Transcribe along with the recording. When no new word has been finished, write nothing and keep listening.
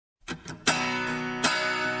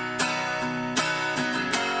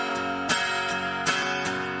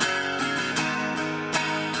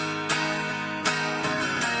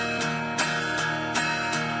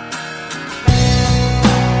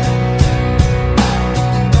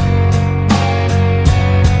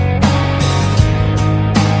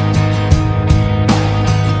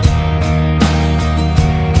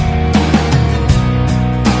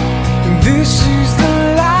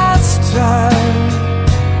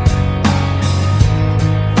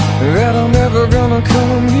gonna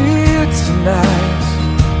come here tonight.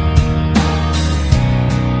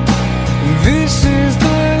 This is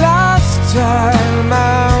the last time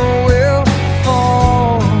I will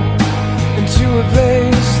fall into a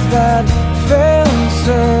place that fails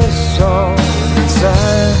us all the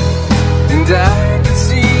time. And I can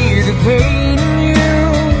see the pain in you,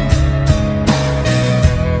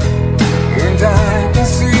 and I can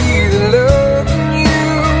see the love in you.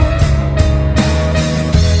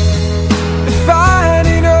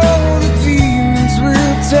 Fighting all the demons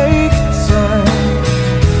will take time.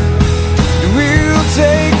 It will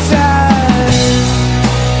take time.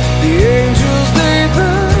 The angels, they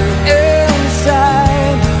burn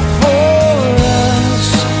inside for us.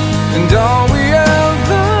 And are we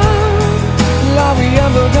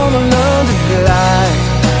ever gonna learn to fly?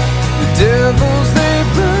 The devils, they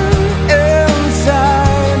burn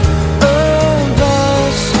inside of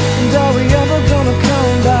us. And are we ever gonna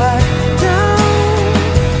come back down,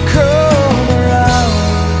 come around?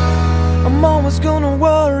 I'm always gonna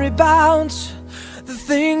worry about the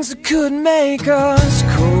things that could make us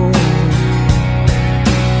cold.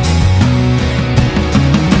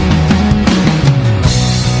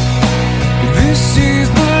 This is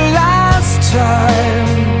the last time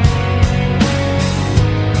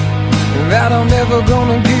that I'm never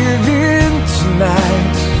gonna give in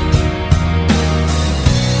tonight.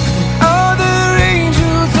 Other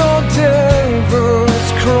angels or devils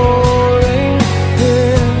crawling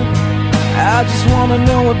in, I just wanna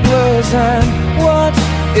know what blurs and what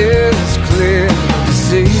is clear to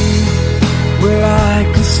see. Well, I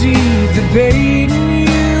can see the pain